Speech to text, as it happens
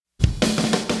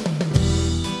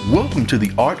Welcome to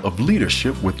the Art of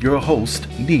Leadership with your host,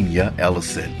 Nina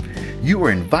Ellison. You are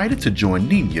invited to join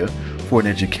Nina for an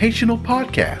educational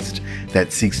podcast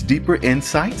that seeks deeper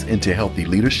insights into healthy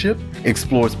leadership,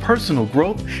 explores personal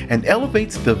growth, and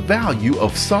elevates the value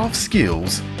of soft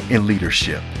skills in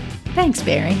leadership. Thanks,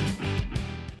 Barry.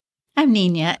 I'm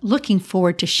Nina, looking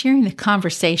forward to sharing the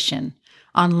conversation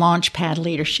on Launchpad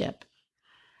leadership.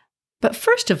 But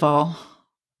first of all,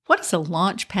 what does a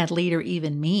Launchpad leader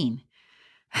even mean?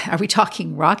 Are we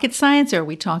talking rocket science or are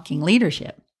we talking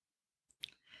leadership?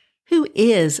 Who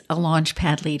is a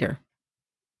Launchpad leader?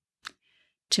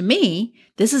 To me,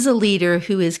 this is a leader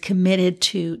who is committed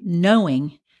to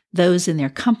knowing those in their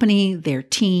company, their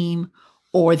team,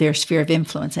 or their sphere of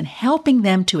influence and helping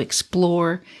them to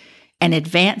explore and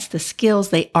advance the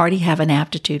skills they already have an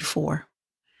aptitude for.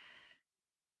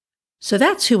 So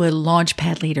that's who a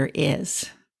Launchpad leader is.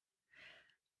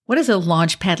 What does a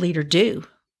Launchpad leader do?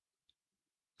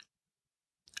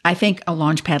 I think a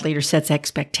Launchpad leader sets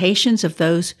expectations of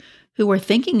those who are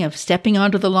thinking of stepping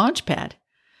onto the Launchpad,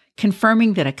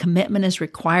 confirming that a commitment is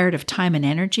required of time and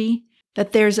energy,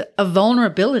 that there's a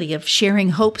vulnerability of sharing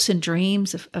hopes and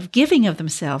dreams, of giving of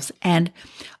themselves, and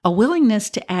a willingness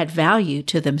to add value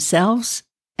to themselves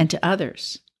and to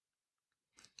others.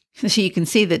 So you can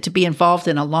see that to be involved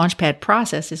in a Launchpad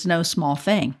process is no small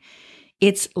thing.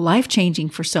 It's life-changing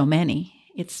for so many.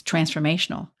 It's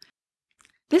transformational.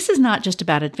 This is not just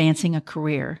about advancing a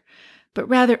career, but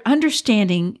rather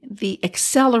understanding the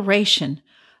acceleration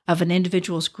of an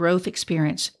individual's growth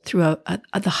experience through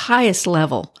the highest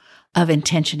level of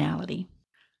intentionality.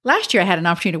 Last year, I had an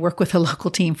opportunity to work with a local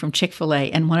team from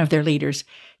Chick-fil-A and one of their leaders,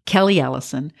 Kelly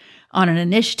Ellison, on an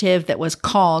initiative that was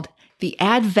called the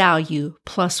Add Value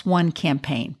Plus One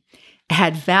campaign.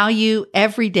 Add value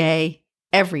every day,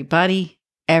 everybody,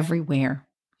 everywhere.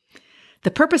 The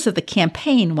purpose of the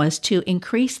campaign was to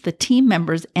increase the team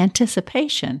members'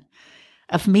 anticipation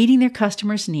of meeting their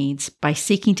customers' needs by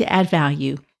seeking to add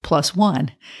value plus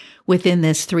one within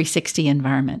this 360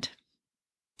 environment.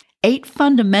 8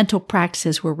 fundamental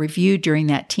practices were reviewed during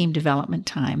that team development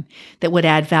time that would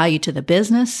add value to the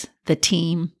business, the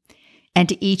team, and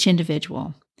to each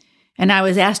individual. And I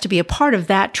was asked to be a part of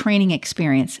that training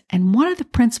experience. And one of the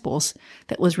principles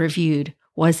that was reviewed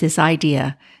was this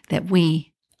idea that we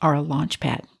are a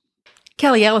Launchpad.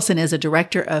 Kelly Ellison is a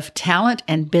director of talent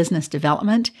and business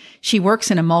development. She works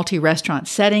in a multi-restaurant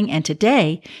setting, and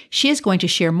today she is going to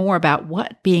share more about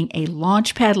what being a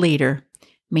Launchpad leader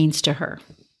means to her.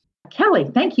 Kelly,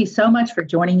 thank you so much for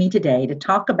joining me today to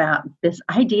talk about this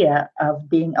idea of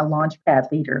being a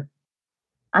Launchpad leader.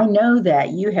 I know that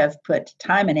you have put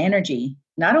time and energy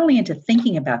not only into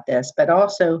thinking about this, but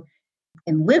also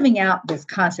in living out this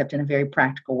concept in a very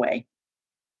practical way.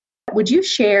 Would you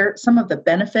share some of the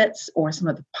benefits or some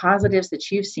of the positives that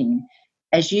you've seen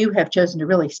as you have chosen to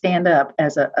really stand up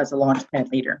as a Launchpad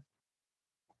leader?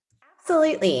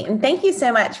 Absolutely. And thank you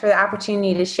so much for the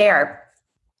opportunity to share.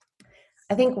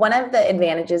 I think one of the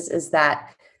advantages is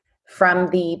that from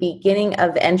the beginning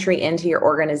of the entry into your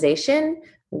organization,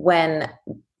 when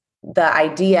the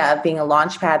idea of being a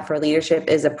Launchpad for leadership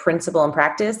is a principle and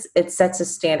practice, it sets a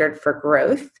standard for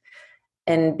growth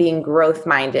and being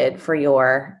growth-minded for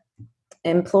your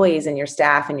employees and your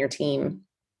staff and your team.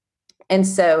 And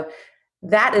so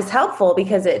that is helpful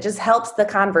because it just helps the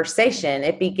conversation.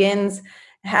 It begins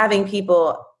having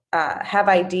people have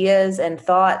ideas and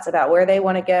thoughts about where they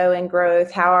want to go in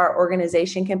growth, how our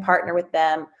organization can partner with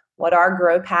them, what our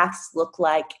growth paths look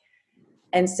like.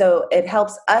 And so it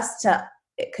helps us to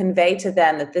convey to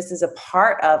them that this is a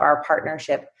part of our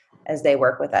partnership as they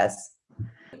work with us.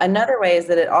 Another way is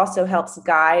that it also helps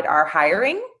guide our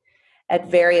hiring at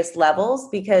various levels,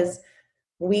 because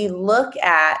we look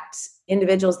at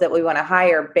individuals that we want to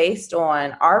hire based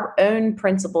on our own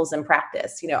principles and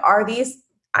practice. Are these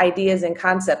ideas and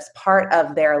concepts part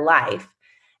of their life?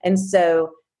 And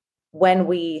so when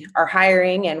we are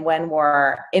hiring and when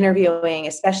we're interviewing,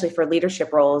 especially for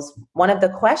leadership roles, one of the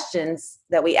questions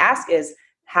that we ask is,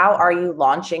 how are you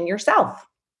launching yourself?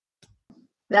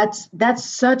 That's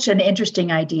such an interesting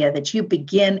idea that you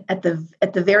begin at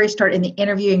the very start in the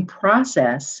interviewing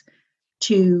process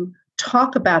to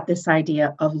talk about this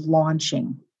idea of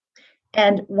launching.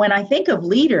 And when I think of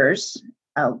leaders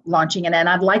launching, and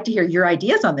I'd like to hear your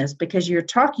ideas on this because you're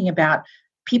talking about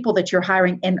people that you're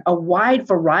hiring in a wide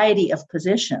variety of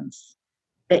positions,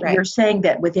 that Right. You're saying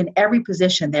that within every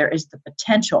position there is the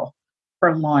potential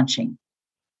for launching.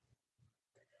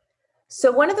 So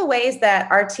one of the ways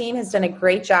that our team has done a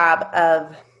great job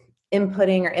of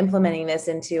inputting or implementing this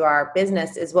into our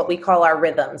business is what we call our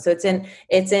rhythm. So it's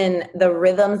in the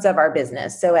rhythms of our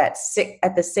business. So at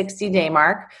the 60-day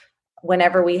mark,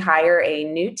 whenever we hire a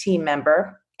new team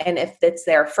member, and if it's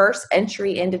their first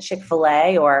entry into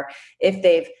Chick-fil-A, or if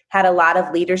they've had a lot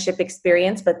of leadership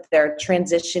experience, but they're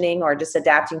transitioning or just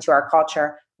adapting to our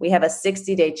culture, we have a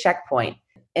 60-day checkpoint.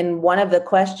 And one of the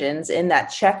questions in that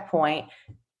checkpoint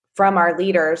from our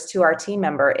leaders to our team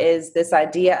member is this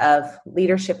idea of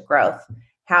leadership growth.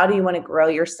 How do you want to grow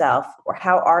yourself, or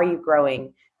how are you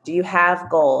growing? Do you have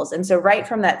goals? And so right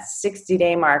from that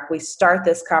 60-day mark, we start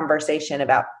this conversation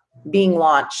about being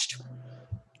launched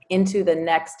into the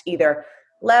next either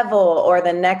level or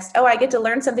the next, I get to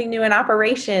learn something new in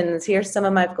operations. Here's some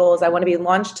of my goals. I want to be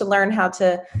launched to learn how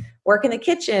to work in the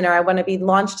kitchen, or I want to be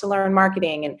launched to learn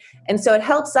marketing. And so it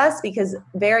helps us because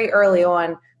very early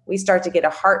on, we start to get a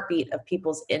heartbeat of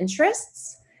people's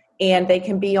interests, and they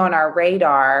can be on our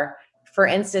radar. For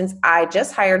instance, I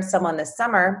just hired someone this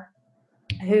summer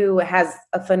who has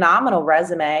a phenomenal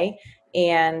resume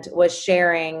and was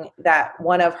sharing that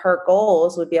one of her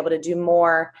goals would be able to do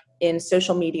more in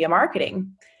social media marketing.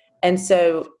 And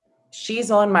so she's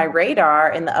on my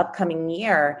radar in the upcoming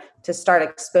year to start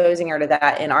exposing her to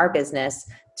that in our business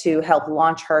to help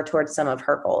launch her towards some of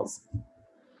her goals.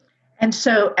 And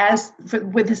so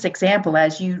with this example,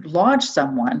 as you launch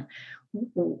someone,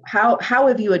 how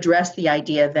have you addressed the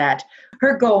idea that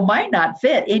her goal might not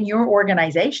fit in your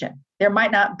organization? There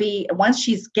might not be, once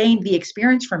she's gained the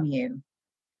experience from you,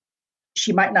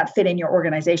 she might not fit in your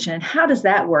organization. And how does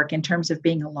that work in terms of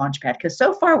being a launchpad? Because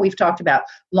so far we've talked about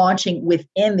launching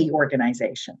within the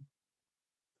organization.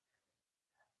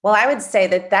 Well, I would say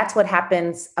that that's what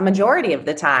happens a majority of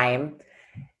the time,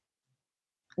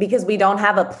 because we don't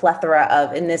have a plethora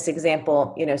of, in this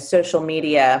example, social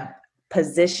media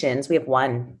positions. We have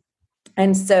one.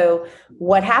 And so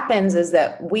what happens is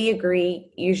that we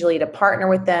agree usually to partner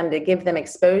with them, to give them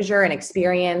exposure and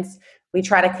experience. We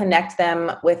try to connect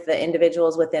them with the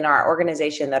individuals within our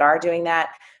organization that are doing that,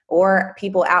 or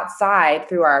people outside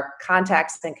through our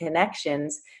contacts and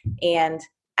connections. And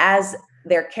as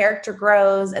their character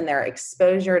grows and their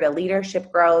exposure to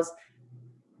leadership grows,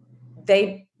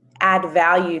 they add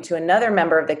value to another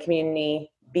member of the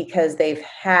community because they've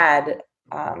had,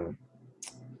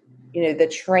 the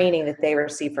training that they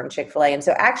received from Chick-fil-A. And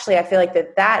so actually, I feel like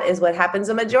that is what happens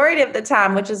a majority of the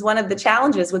time, which is one of the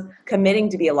challenges with committing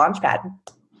to be a Launchpad,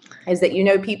 is that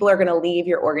people are going to leave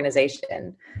your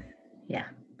organization. Yeah.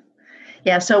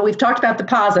 Yeah. So we've talked about the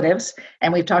positives,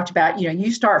 and we've talked about,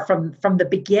 you start from the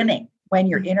beginning when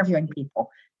you're interviewing people,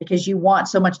 because you want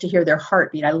so much to hear their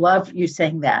heartbeat. I love you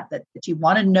saying that you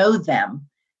want to know them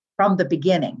from the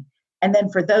beginning. And then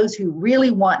for those who really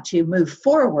want to move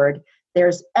forward,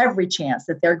 there's every chance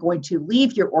that they're going to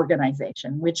leave your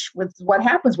organization, which was what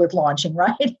happens with launching,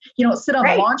 right? You don't sit on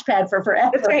the launch pad for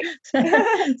forever. Right.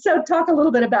 So talk a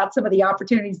little bit about some of the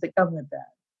opportunities that come with that.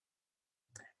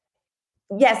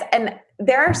 Yes, and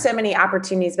there are so many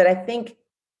opportunities, but I think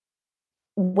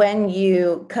when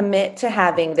you commit to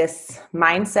having this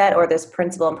mindset or this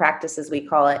principle and practice, as we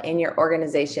call it, in your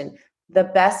organization, the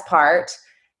best part,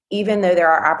 even though there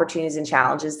are opportunities and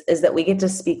challenges, is that we get to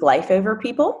speak life over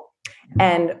people.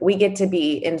 And we get to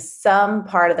be in some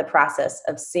part of the process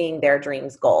of seeing their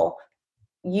dreams goal.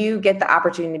 You get the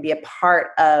opportunity to be a part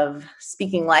of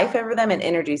speaking life over them and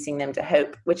introducing them to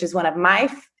hope, which is one of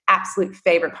my absolute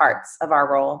favorite parts of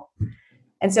our role.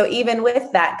 And so even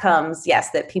with that comes,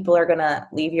 yes, that people are going to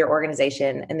leave your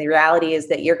organization. And the reality is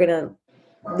that you're going to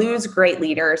lose great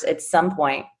leaders at some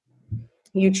point.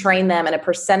 You train them, and a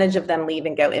percentage of them leave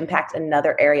and go impact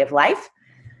another area of life.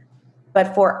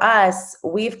 But for us,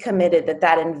 we've committed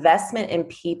that investment in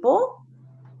people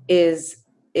is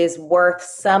worth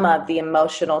some of the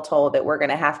emotional toll that we're going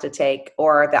to have to take,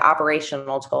 or the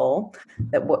operational toll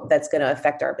that's going to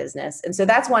affect our business. And so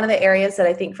that's one of the areas that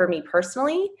I think for me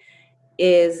personally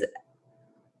is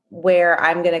where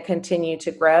I'm going to continue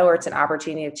to grow, or it's an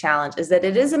opportunity to challenge, is that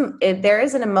there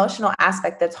is an emotional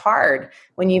aspect that's hard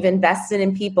when you've invested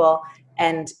in people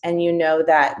and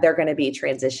that they're going to be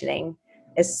transitioning,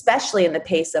 especially in the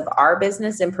pace of our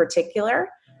business in particular.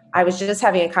 I was just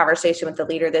having a conversation with the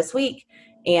leader this week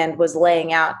and was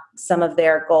laying out some of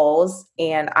their goals.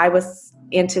 And I was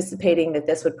anticipating that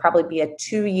this would probably be a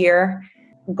 2-year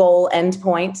goal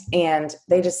endpoint. And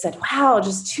they just said, wow,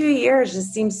 just 2 years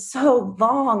just seems so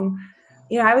long.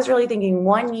 I was really thinking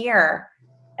 1 year.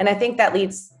 And I think that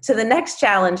leads to the next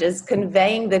challenge, is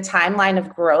conveying the timeline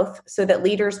of growth so that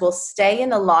leaders will stay in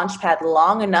the Launchpad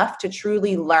long enough to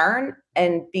truly learn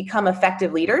and become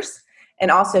effective leaders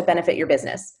and also benefit your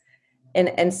business.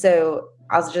 And so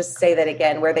I'll just say that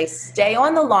again, where they stay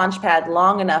on the Launchpad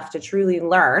long enough to truly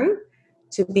learn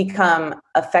to become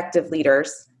effective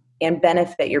leaders and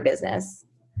benefit your business.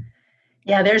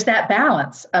 Yeah, there's that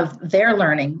balance of their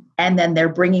learning and then they're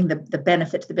bringing the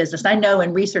benefit to the business. I know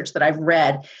in research that I've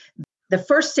read, the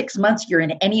first 6 months you're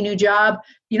in any new job,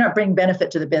 you're not bringing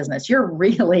benefit to the business. You're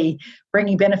really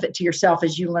bringing benefit to yourself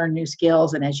as you learn new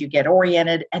skills and as you get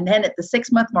oriented. And then at the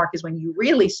 6-month mark is when you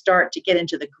really start to get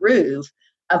into the groove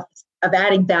of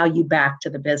adding value back to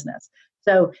the business.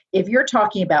 So if you're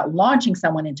talking about launching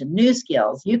someone into new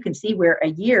skills, you can see where a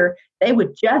year they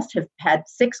would just have had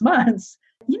 6 months.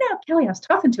 Kelly, I was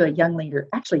talking to a young leader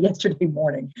actually yesterday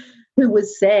morning who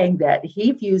was saying that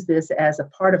he views this as a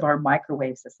part of our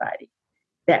microwave society,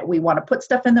 that we want to put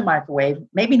stuff in the microwave,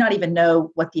 maybe not even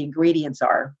know what the ingredients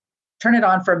are, turn it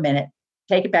on for a minute,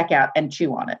 take it back out and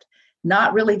chew on it.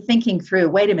 Not really thinking through,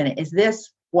 wait a minute, is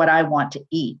this what I want to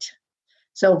eat?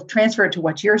 So transfer it to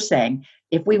what you're saying.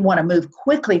 If we want to move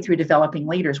quickly through developing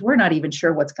leaders, we're not even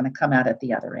sure what's going to come out at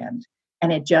the other end.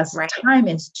 And time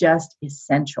is just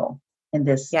essential in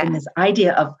this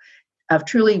idea of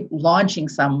truly launching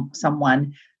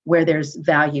someone where there's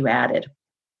value added.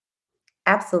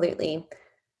 Absolutely.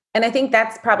 And I think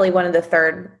that's probably one of the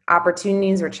third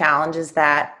opportunities or challenges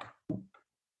that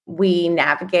we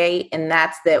navigate. And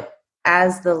that's that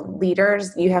as the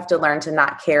leaders, you have to learn to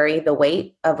not carry the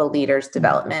weight of a leader's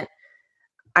development.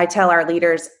 I tell our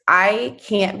leaders, I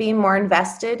can't be more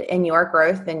invested in your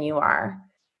growth than you are.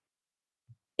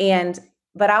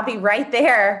 But I'll be right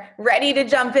there, ready to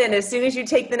jump in as soon as you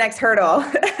take the next hurdle.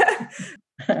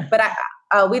 But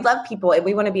we love people and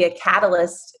we want to be a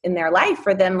catalyst in their life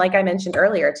for them, like I mentioned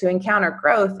earlier, to encounter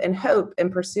growth and hope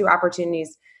and pursue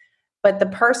opportunities. But the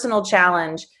personal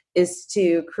challenge is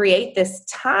to create this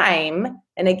time.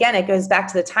 And again, it goes back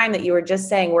to the time that you were just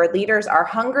saying, where leaders are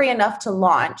hungry enough to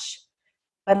launch,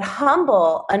 but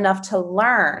humble enough to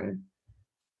learn.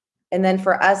 And then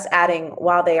for us adding,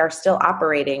 while they are still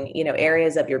operating,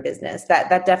 areas of your business, that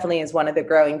definitely is one of the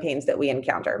growing pains that we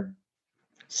encounter.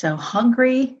 So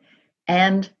hungry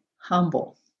and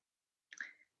humble.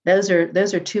 Those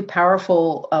are two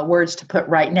powerful words to put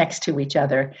right next to each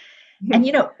other. And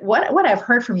what I've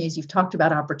heard from you as you've talked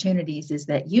about opportunities is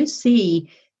that you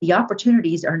see the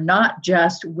opportunities are not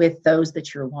just with those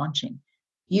that you're launching.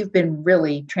 You've been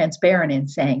really transparent in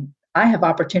saying, I have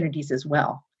opportunities as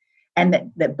well.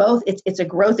 And that both, it's a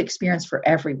growth experience for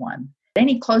everyone.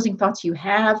 Any closing thoughts you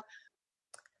have?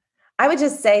 I would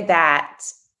just say that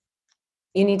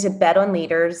you need to bet on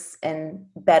leaders and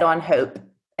bet on hope.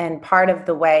 And part of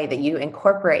the way that you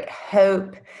incorporate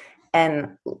hope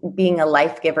and being a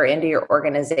life giver into your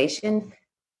organization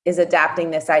is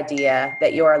adapting this idea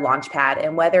that you're a Launchpad.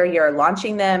 And whether you're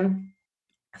launching them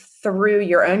through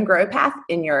your own growth path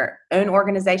in your own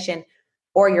organization,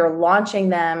 or you're launching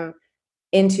them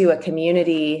into a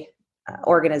community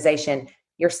organization,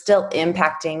 you're still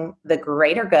impacting the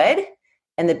greater good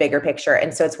and the bigger picture.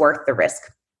 And so it's worth the risk.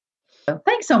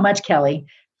 Thanks so much, Kelly,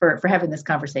 for having this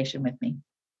conversation with me.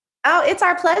 Oh, it's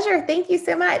our pleasure. Thank you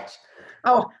so much.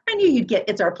 Oh, I knew you'd get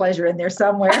it's our pleasure in there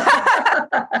somewhere.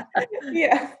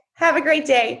 Yeah. Have a great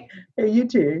day. Hey, you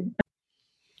too.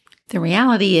 The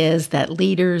reality is that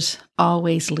leaders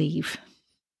always leave.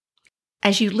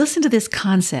 As you listen to this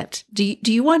concept, do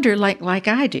you wonder, like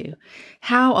I do,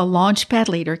 how a Launchpad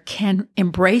leader can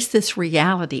embrace this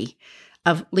reality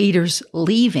of leaders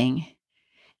leaving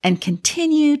and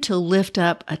continue to lift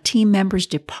up a team member's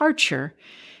departure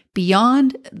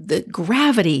beyond the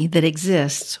gravity that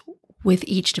exists with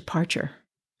each departure?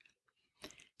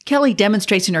 Kelly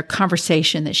demonstrates in her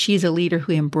conversation that she's a leader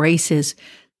who embraces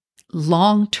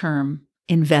long-term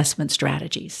investment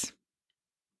strategies.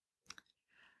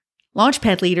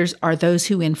 Launchpad leaders are those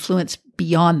who influence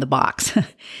beyond the box.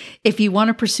 If you want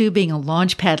to pursue being a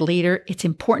Launchpad leader, it's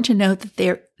important to note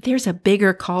that there's a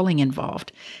bigger calling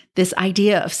involved. This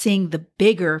idea of seeing the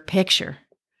bigger picture.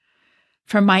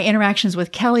 From my interactions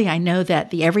with Kelly, I know that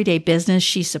the everyday business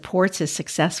she supports is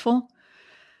successful.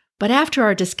 But after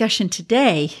our discussion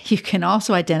today, you can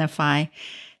also identify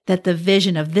that the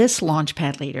vision of this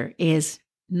Launchpad leader is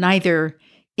neither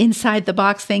inside the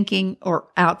box thinking or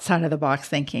outside of the box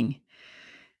thinking.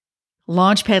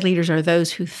 Launchpad leaders are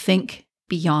those who think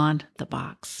beyond the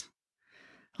box.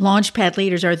 Launchpad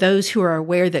leaders are those who are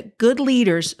aware that good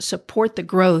leaders support the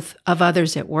growth of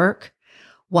others at work,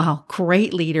 while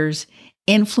great leaders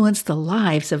influence the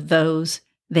lives of those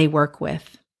they work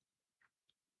with.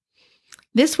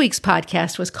 This week's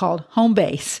podcast was called Home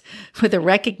Base, with a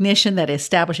recognition that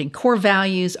establishing core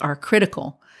values are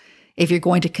critical if you're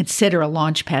going to consider a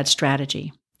Launchpad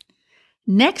strategy.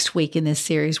 Next week in this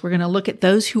series, we're going to look at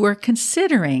those who are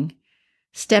considering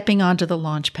stepping onto the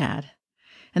Launchpad.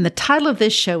 And the title of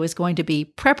this show is going to be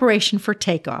Preparation for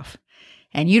Takeoff.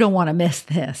 And you don't want to miss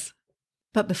this.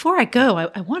 But before I go,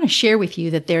 I want to share with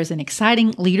you that there's an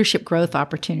exciting leadership growth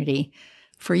opportunity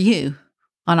for you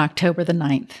on October the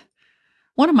 9th.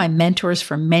 One of my mentors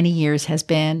for many years has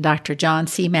been Dr. John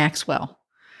C. Maxwell.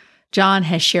 John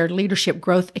has shared leadership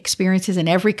growth experiences in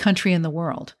every country in the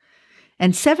world.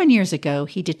 And 7 years ago,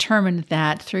 he determined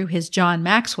that through his John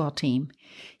Maxwell team,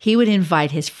 he would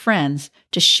invite his friends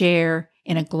to share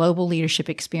in a global leadership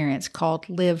experience called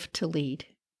Live to Lead.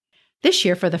 This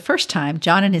year, for the first time,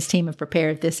 John and his team have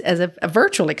prepared this as a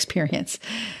virtual experience.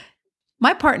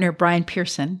 My partner, Brian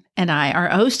Pearson, and I are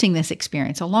hosting this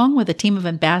experience along with a team of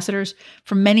ambassadors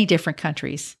from many different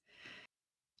countries.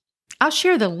 I'll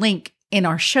share the link in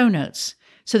our show notes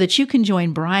so that you can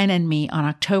join Brian and me on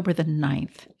October the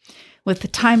 9th. With the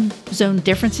time zone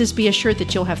differences, be assured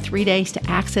that you'll have 3 days to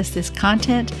access this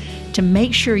content to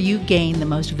make sure you gain the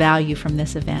most value from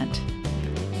this event.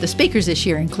 The speakers this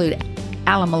year include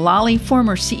Alan Mulally,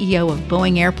 former CEO of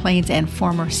Boeing Airplanes and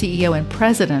former CEO and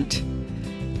president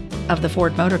of the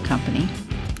Ford Motor Company;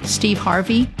 Steve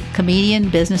Harvey, comedian,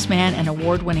 businessman, and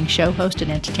award-winning show host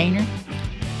and entertainer;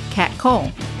 Kat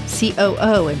Cole,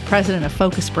 COO and president of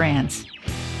Focus Brands;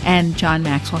 and John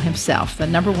Maxwell himself, the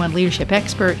 #1 leadership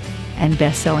expert and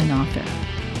best-selling author.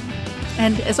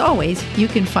 And as always, you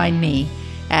can find me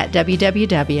at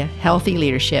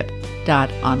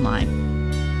www.healthyleadership.online.